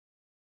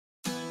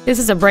This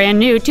is a brand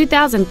new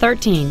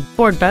 2013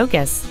 Ford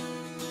Focus.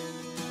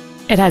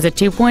 It has a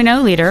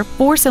 2.0-liter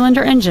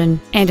four-cylinder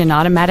engine and an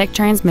automatic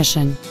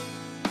transmission.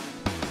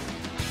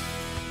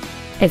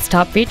 Its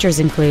top features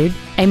include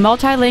a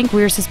multi-link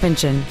rear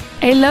suspension,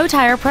 a low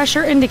tire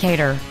pressure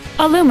indicator,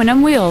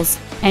 aluminum wheels,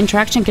 and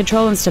traction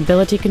control and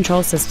stability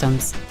control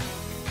systems.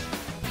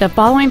 The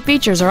following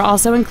features are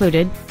also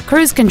included: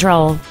 cruise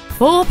control,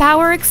 full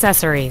power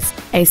accessories,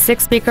 a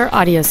 6-speaker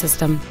audio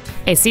system,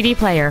 a CD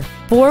player,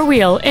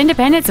 4-wheel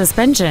independent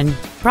suspension,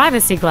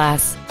 privacy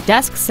glass,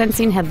 dusk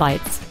sensing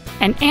headlights,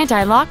 an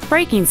anti-lock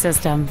braking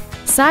system,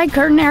 side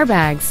curtain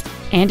airbags,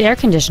 and air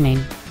conditioning.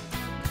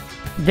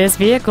 This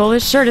vehicle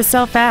is sure to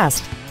sell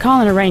fast.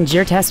 Call and arrange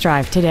your test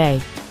drive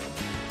today.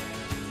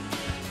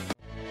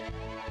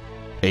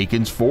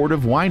 Akins Ford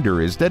of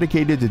Winder is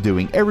dedicated to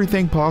doing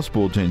everything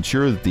possible to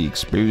ensure that the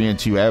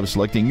experience you have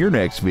selecting your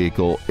next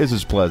vehicle is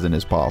as pleasant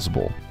as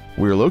possible.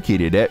 We're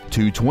located at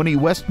 220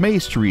 West May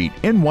Street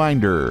in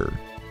Winder.